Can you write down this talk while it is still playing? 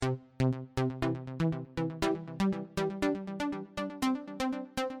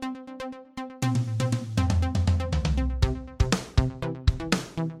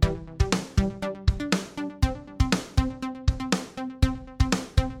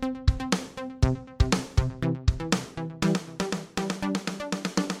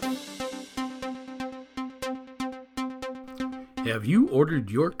Have you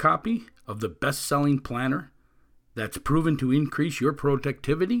ordered your copy of the best-selling planner that's proven to increase your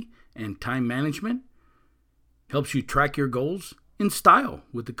productivity and time management? Helps you track your goals in style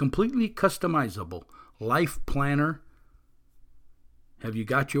with the completely customizable Life Planner. Have you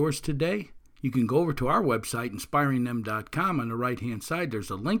got yours today? You can go over to our website, inspiringthem.com. On the right-hand side, there's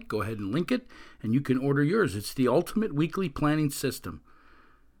a link. Go ahead and link it, and you can order yours. It's the ultimate weekly planning system.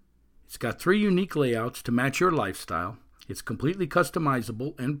 It's got 3 unique layouts to match your lifestyle. It's completely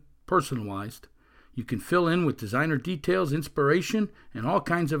customizable and personalized. You can fill in with designer details, inspiration, and all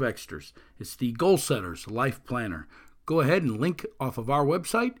kinds of extras. It's the Goal Setters Life Planner. Go ahead and link off of our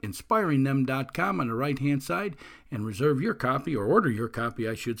website, inspiringthem.com, on the right-hand side, and reserve your copy, or order your copy,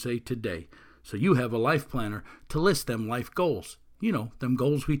 I should say, today. So you have a life planner to list them life goals. You know, them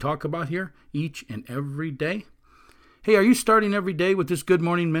goals we talk about here each and every day. Hey, are you starting every day with this Good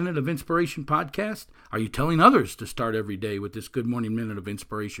Morning Minute of Inspiration podcast? Are you telling others to start every day with this Good Morning Minute of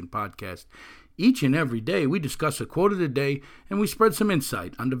Inspiration podcast? Each and every day, we discuss a quote of the day, and we spread some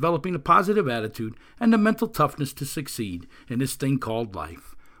insight on developing a positive attitude and the mental toughness to succeed in this thing called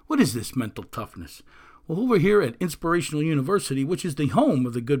life. What is this mental toughness? Well, over here at Inspirational University, which is the home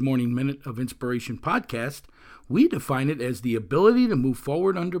of the Good Morning Minute of Inspiration podcast, we define it as the ability to move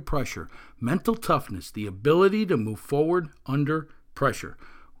forward under pressure. Mental toughness, the ability to move forward under pressure.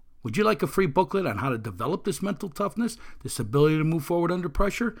 Would you like a free booklet on how to develop this mental toughness, this ability to move forward under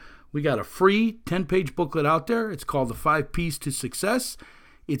pressure? We got a free 10-page booklet out there. It's called The 5 P's to Success.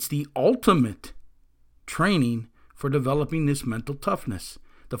 It's the ultimate training for developing this mental toughness.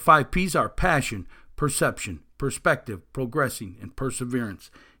 The 5 P's are passion, perception, perspective, progressing, and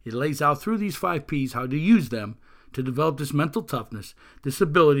perseverance. It lays out through these 5 P's how to use them to develop this mental toughness, this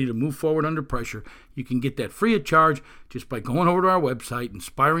ability to move forward under pressure. You can get that free of charge just by going over to our website,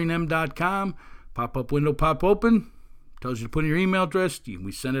 inspiringthem.com. Pop-up window pop open. Tells you to put in your email address.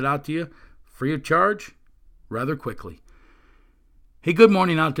 We send it out to you free of charge rather quickly. Hey, good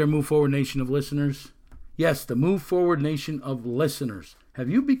morning out there, Move Forward Nation of listeners. Yes, the Move Forward Nation of listeners. Have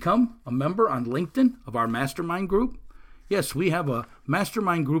you become a member on LinkedIn of our mastermind group? Yes, we have a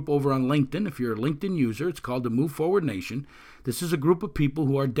mastermind group over on LinkedIn. If you're a LinkedIn user, it's called the Move Forward Nation. This is a group of people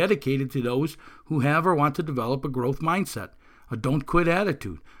who are dedicated to those who have or want to develop a growth mindset, a don't quit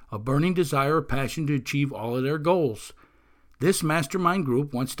attitude, a burning desire or passion to achieve all of their goals. This mastermind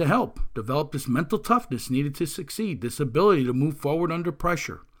group wants to help develop this mental toughness needed to succeed, this ability to move forward under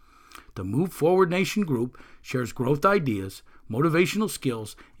pressure. The Move Forward Nation group shares growth ideas, motivational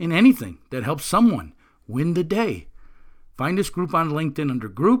skills, and anything that helps someone win the day. Find this group on LinkedIn under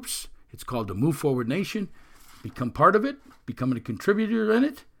groups. It's called the Move Forward Nation. Become part of it, becoming a contributor in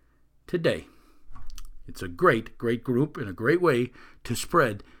it today. It's a great, great group and a great way to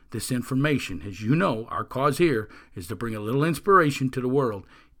spread this information. As you know, our cause here is to bring a little inspiration to the world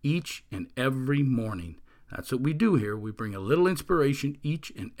each and every morning. That's what we do here. We bring a little inspiration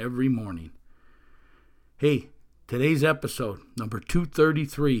each and every morning. Hey, today's episode, number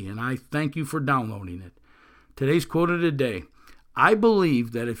 233, and I thank you for downloading it. Today's quote of the day: I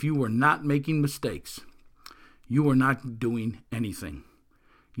believe that if you were not making mistakes, you were not doing anything.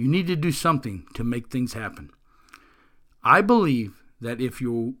 You need to do something to make things happen. I believe that if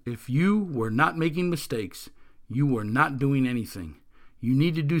you were not making mistakes, you were not doing anything. You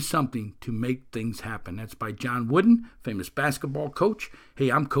need to do something to make things happen. That's by John Wooden, famous basketball coach.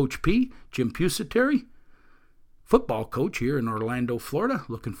 Hey, I'm Coach P, Jim Pusateri, football coach here in Orlando, Florida.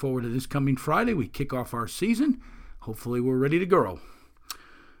 Looking forward to this coming Friday. We kick off our season. Hopefully we're ready to go.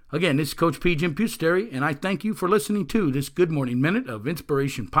 Again, this is Coach P, Jim Pusateri, and I thank you for listening to this Good Morning Minute of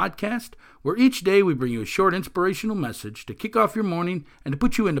Inspiration podcast, where each day we bring you a short inspirational message to kick off your morning and to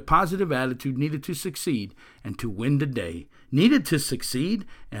put you in the positive attitude needed to succeed and to win the day. Needed to succeed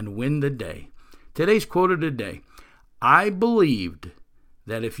and win the day. Today's quote of the day: I believed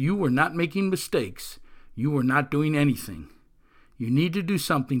that if you were not making mistakes, you were not doing anything. You need to do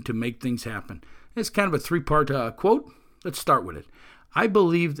something to make things happen. It's kind of a 3-part quote. Let's start with it. I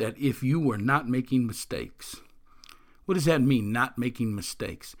believe that if you were not making mistakes. What does that mean, not making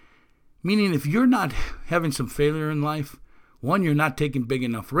mistakes? Meaning if you're not having some failure in life, 1, you're not taking big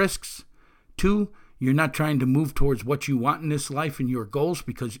enough risks. 2, you're not trying to move towards what you want in this life and your goals,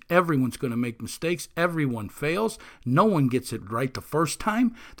 because everyone's going to make mistakes. Everyone fails. No one gets it right the first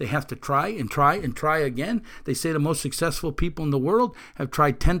time. They have to try and try and try again. They say the most successful people in the world have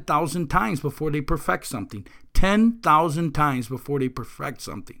tried 10,000 times before they perfect something. 10,000 times before they perfect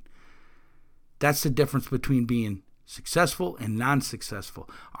something. That's the difference between being successful and non-successful.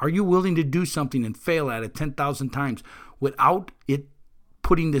 Are you willing to do something and fail at it 10,000 times without it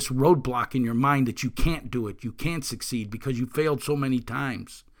putting this roadblock in your mind that you can't do it, you can't succeed because you failed so many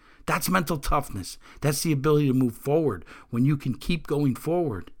times. That's mental toughness. That's the ability to move forward when you can keep going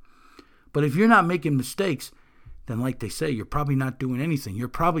forward. But if you're not making mistakes, then like they say, you're probably not doing anything.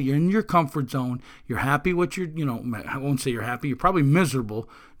 You're in your comfort zone. You're happy what I won't say you're happy. You're probably miserable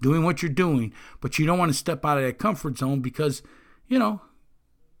doing what you're doing, but you don't want to step out of that comfort zone because, you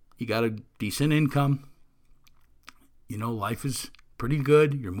got a decent income. Life is pretty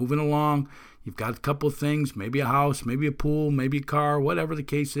good. You're moving along. You've got a couple of things, maybe a house, maybe a pool, maybe a car, whatever the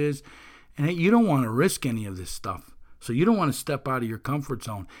case is. And hey, you don't want to risk any of this stuff. So you don't want to step out of your comfort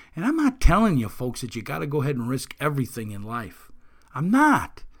zone. And I'm not telling you, folks, that you got to go ahead and risk everything in life. I'm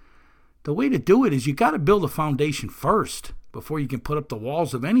not. The way to do it is you got to build a foundation first before you can put up the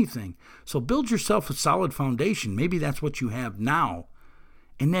walls of anything. So build yourself a solid foundation. Maybe that's what you have now.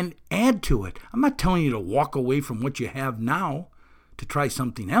 And then add to it. I'm not telling you to walk away from what you have now to try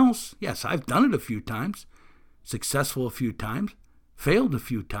something else. Yes, I've done it a few times. Successful a few times. Failed a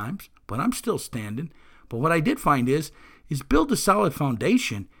few times. But I'm still standing. But what I did find is build a solid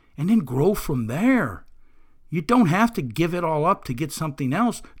foundation and then grow from there. You don't have to give it all up to get something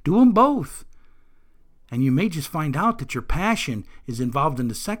else. Do them both. And you may just find out that your passion is involved in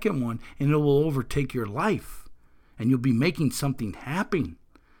the second one and it will overtake your life. And you'll be making something happen.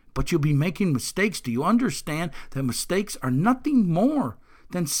 But you'll be making mistakes. Do you understand that mistakes are nothing more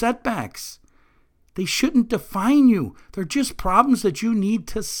than setbacks? They shouldn't define you. They're just problems that you need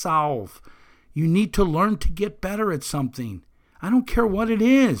to solve. You need to learn to get better at something. I don't care what it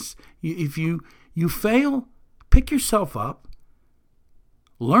is. If you fail, pick yourself up,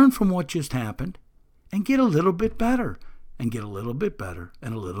 learn from what just happened, and get a little bit better, and get a little bit better,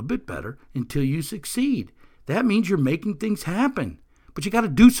 and a little bit better until you succeed. That means you're making things happen. But you got to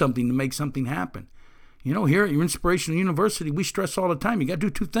do something to make something happen. Here at your Inspirational University, we stress all the time. You got to do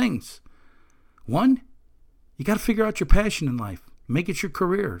two things. One, you got to figure out your passion in life. Make it your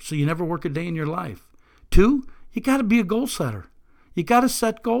career so you never work a day in your life. Two, you got to be a goal setter. You got to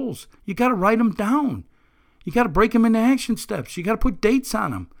set goals. You got to write them down. You got to break them into action steps. You got to put dates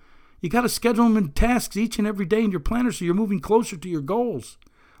on them. You got to schedule them in tasks each and every day in your planner so you're moving closer to your goals.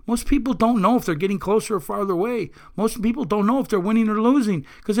 Most people don't know if they're getting closer or farther away. Most people don't know if they're winning or losing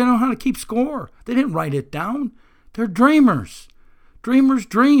because they don't know how to keep score. They didn't write it down. They're dreamers. Dreamers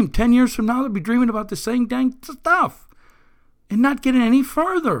dream. 10 years from now, they'll be dreaming about the same dang stuff and not getting any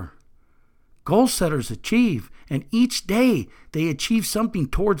further. Goal setters achieve, and each day they achieve something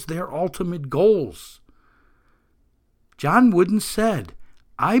towards their ultimate goals. John Wooden said,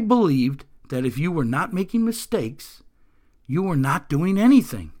 I believed that if you were not making mistakes, you were not doing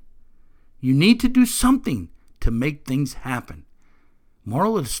anything. You need to do something to make things happen.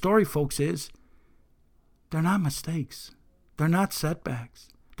 Moral of the story, folks, is they're not mistakes. They're not setbacks.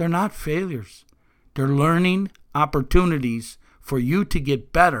 They're not failures. They're learning opportunities for you to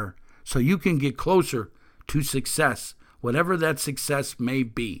get better so you can get closer to success, whatever that success may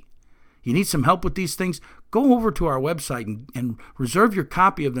be. You need some help with these things? Go over to our website and reserve your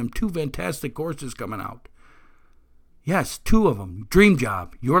copy of them 2 fantastic courses coming out. Yes, 2 of them. Dream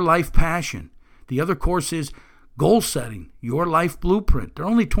Job, Your Life Passion. The other course is Goal Setting, Your Life Blueprint. They're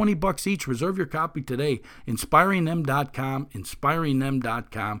only $20 each. Reserve your copy today. InspiringThem.com,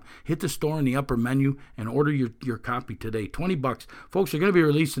 InspiringThem.com. Hit the store in the upper menu and order your copy today. $20. Folks, they're going to be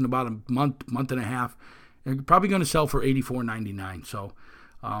released in about a month and a half. They're probably going to sell for $84.99. So,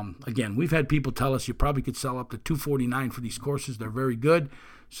 again, we've had people tell us you probably could sell up to $249 for these courses. They're very good.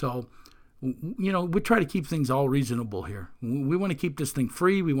 So, we try to keep things all reasonable here. We want to keep this thing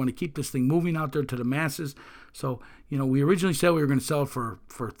free. We want to keep this thing moving out there to the masses. So, we originally said we were going to sell it for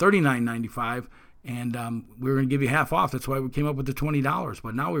 $39.95, and we were going to give you half off. That's why we came up with the $20.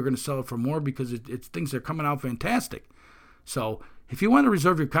 But now we're going to sell it for more because it's things that are coming out fantastic. So, if you want to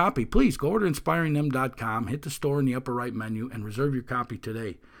reserve your copy, please go over to InspiringThem.com, hit the store in the upper right menu, and reserve your copy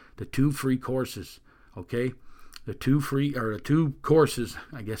today. The 2 free courses, okay? The 2 courses,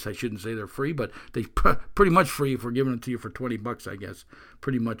 I guess I shouldn't say they're free, but they're pretty much free if we're giving it to you for $20, I guess.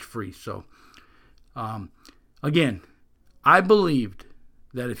 Pretty much free. So, again, I believed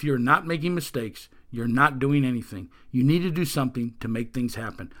that if you're not making mistakes, you're not doing anything. You need to do something to make things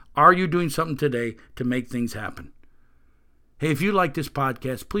happen. Are you doing something today to make things happen? Hey, if you like this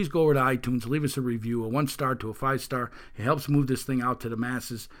podcast, please go over to iTunes, leave us a review, a 1-star to a 5-star. It helps move this thing out to the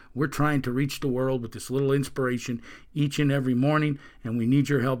masses. We're trying to reach the world with this little inspiration each and every morning, and we need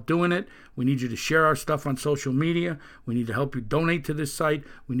your help doing it. We need you to share our stuff on social media. We need to help you donate to this site.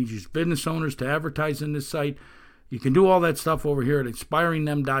 We need you as business owners to advertise in this site. You can do all that stuff over here at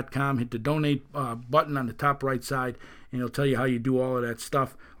inspiringthem.com. Hit the donate button on the top right side, and it'll tell you how you do all of that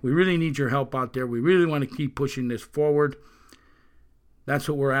stuff. We really need your help out there. We really want to keep pushing this forward. That's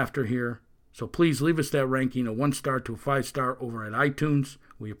what we're after here. So please leave us that ranking, a 1-star to a 5-star over at iTunes.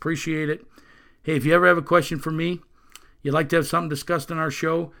 We appreciate it. Hey, if you ever have a question for me, you'd like to have something discussed on our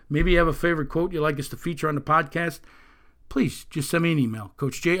show, maybe you have a favorite quote you'd like us to feature on the podcast, please just send me an email,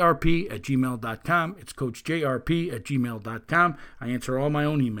 coachjrp@gmail.com. It's coachjrp@gmail.com. I answer all my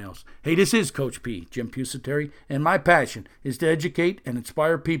own emails. Hey, this is Coach P, Jim Pusateri, and my passion is to educate and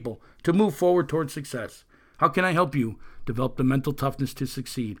inspire people to move forward towards success. How can I help you develop the mental toughness to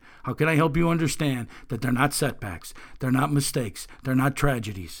succeed? How can I help you understand that they're not setbacks, they're not mistakes, they're not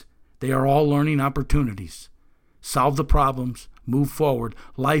tragedies. They are all learning opportunities. Solve the problems, move forward.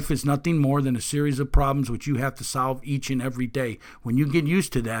 Life is nothing more than a series of problems which you have to solve each and every day. When you get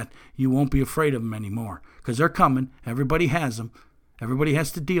used to that, you won't be afraid of them anymore, because they're coming. Everybody has them. Everybody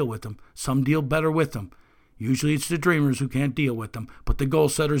has to deal with them. Some deal better with them. Usually it's the dreamers who can't deal with them, but the goal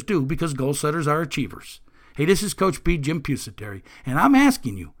setters do, because goal setters are achievers. Hey, this is Coach P, Jim Pusateri, and I'm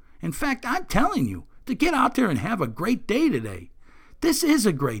asking you, in fact, I'm telling you, to get out there and have a great day today. This is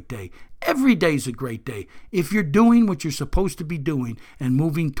a great day. Every day is a great day if you're doing what you're supposed to be doing and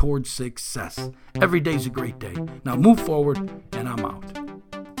moving towards success. Every day is a great day. Now move forward, and I'm out.